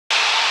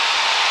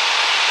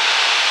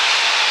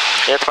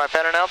It's my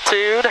pattern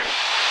altitude.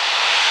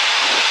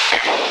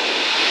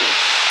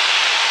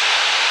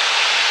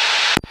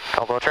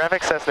 Caldwell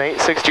traffic, Cessna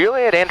 86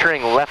 Juliet,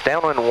 entering left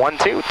downwind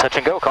 12, touch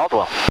and go,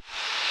 Caldwell.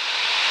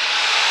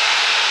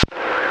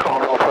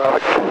 Caldwell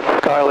traffic,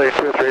 Skylane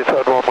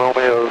 2371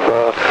 Romeo's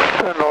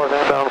 10 north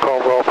inbound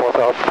Caldwell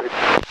 4000 feet.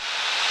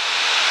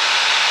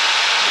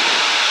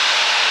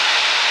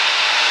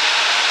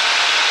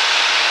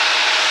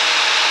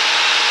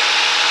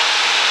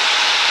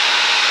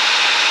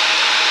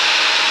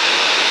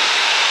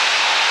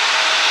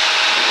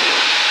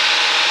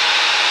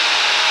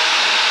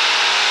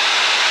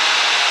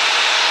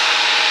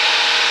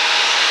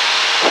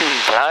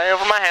 Fly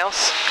over my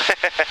house.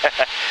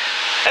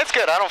 It's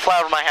good, I don't fly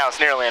over my house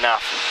nearly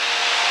enough.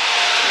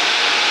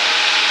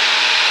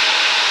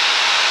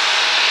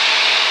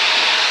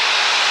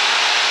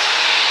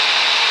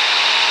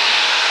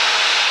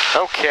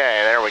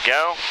 Okay, there we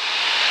go.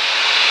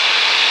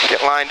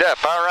 Get lined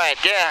up. All right,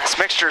 gas,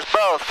 mixture's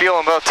both, fuel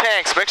in both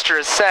tanks, mixture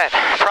is set.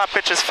 Prop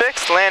pitch is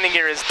fixed, landing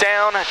gear is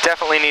down.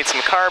 Definitely need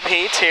some carb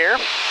heat here.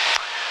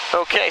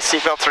 Okay,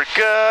 seatbelts are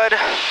good.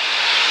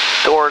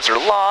 Doors are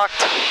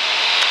locked.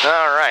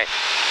 All right,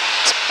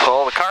 let's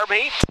pull the carb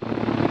heat.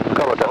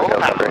 Caldwell traffic,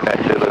 Calibre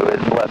next Zulu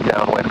is left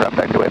downwind, drop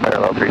taxiway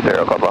parallel 30,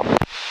 Caldwell.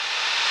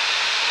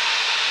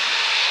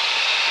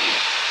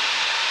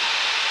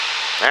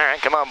 All right,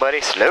 come on,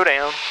 buddy, slow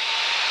down.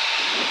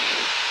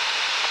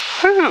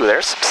 Whew,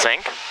 there's some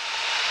sink.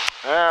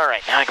 All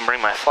right, now I can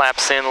bring my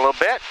flaps in a little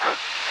bit.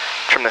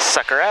 Trim this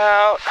sucker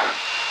out.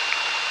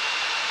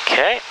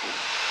 Okay.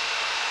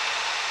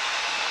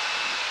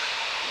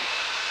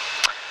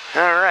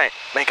 All right,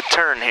 make a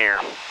turn here.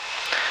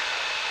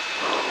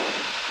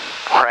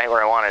 Right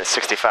where I wanted it,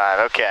 65,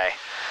 okay.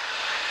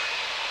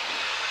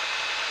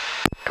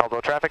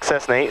 Caldwell traffic,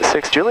 Cessna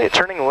 86 Juliet,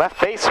 turning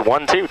left base,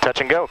 12, touch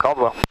and go,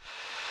 Caldwell.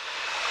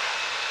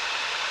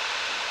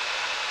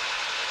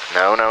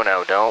 No, no,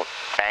 no, don't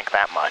bank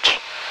that much.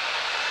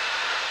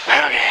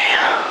 Okay.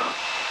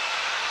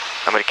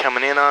 Somebody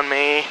coming in on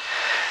me.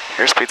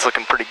 Airspeed's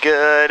looking pretty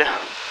good.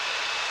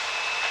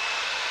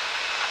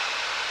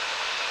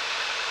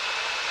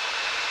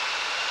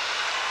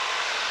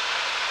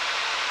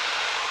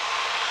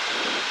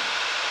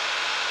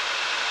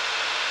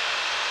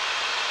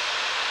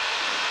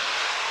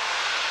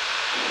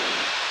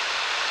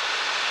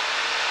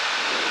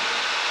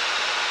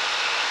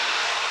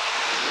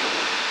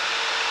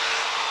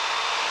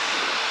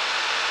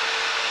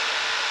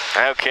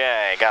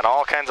 Okay, got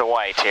all kinds of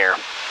white here.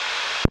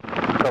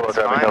 Caldwell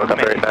traffic,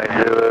 helicopter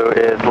 89 Zulu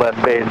is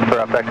left base for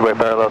up taxiway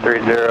parallel 30,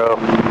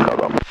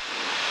 Caldwell.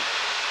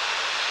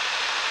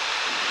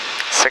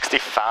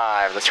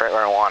 65, that's right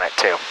where I want it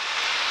too.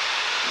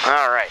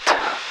 All right.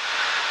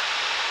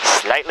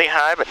 Slightly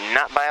high, but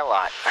not by a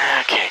lot.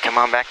 Okay, come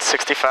on back to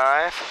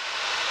 65.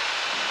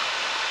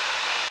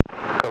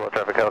 Caldwell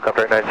traffic,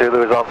 helicopter 89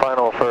 Zulu is on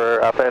final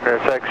for up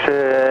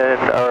intersection,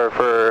 or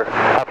for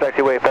up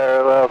taxiway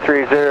parallel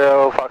 30,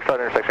 Foxtrot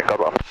intersection,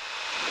 Caldwell.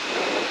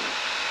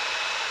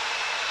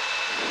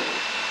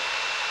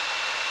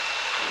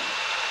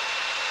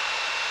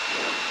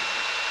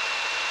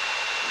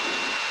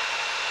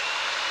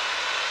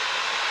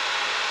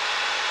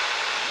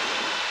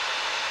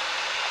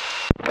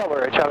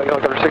 Caldwell, traffic,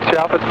 helicopter 60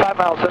 Alpha, it's 5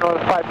 miles to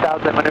north,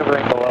 5,000,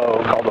 maneuvering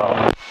below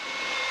Caldwell.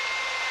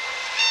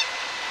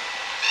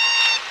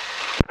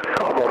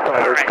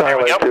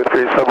 Skylane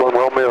 2371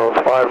 Romeo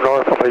is 5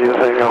 north, I'll be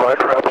using a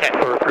right rapid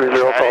for 30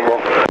 Caldwell.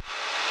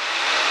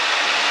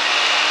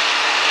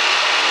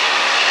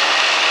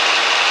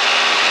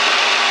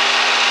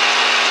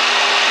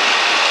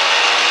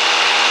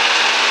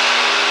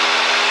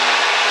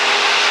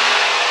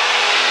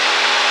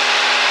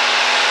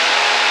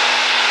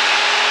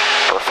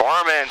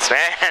 Performance,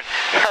 man.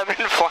 I've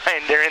been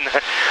flying during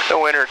the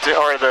winter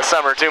or the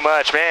summer too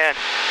much, man.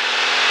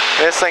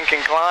 This thing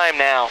can climb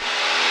now.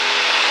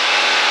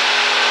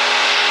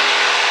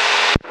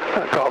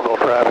 Caldwell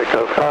traffic,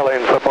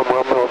 Skylane 71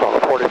 Romeo is on the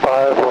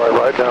 45,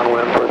 right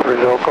downwind for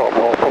 30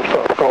 Caldwell, full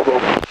stop Caldwell.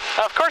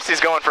 Of course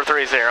he's going for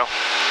 30.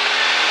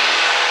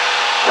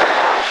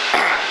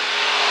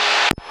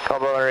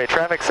 Caldwell area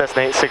traffic,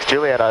 Cessna 86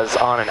 Juliet is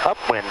on an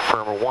upwind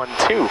for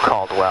 12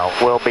 Caldwell.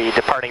 We'll be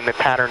departing the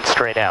pattern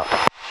straight out.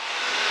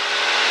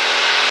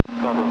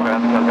 Caldwell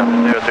traffic,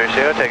 helicopter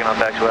 030, taking on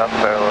taxiway out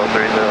parallel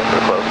 30 for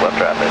close left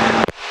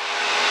traffic.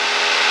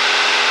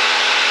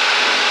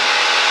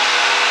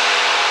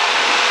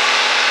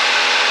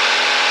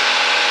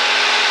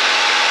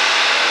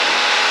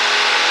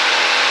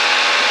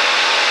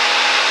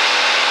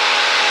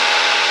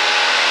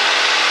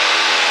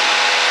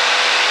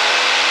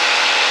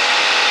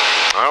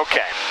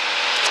 Okay,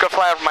 let's go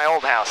fly over my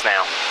old house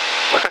now.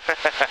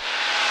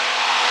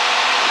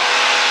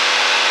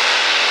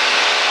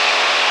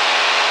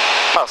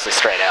 Mostly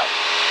straight out.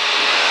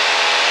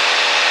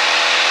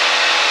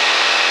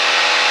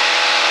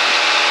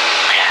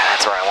 Yeah,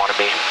 that's where I want to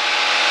be.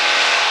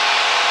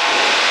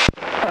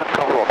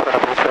 Caldwell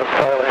traffic,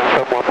 Skylane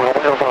 71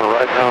 Romeo is on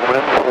right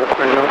downwind for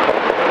 30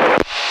 Caldwell.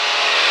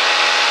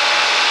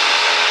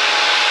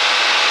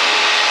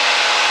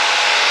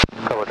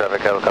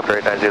 helicopter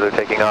 890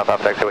 taking off,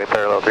 off taxiway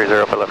parallel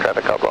 30 for left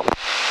traffic, Caldwell.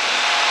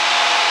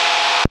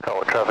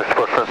 Caldwell traffic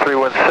support from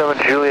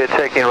 317 Juliet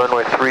taking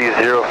runway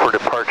 30 for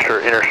departure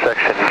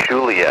intersection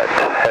Juliet,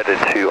 headed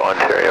to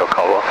Ontario,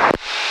 Caldwell.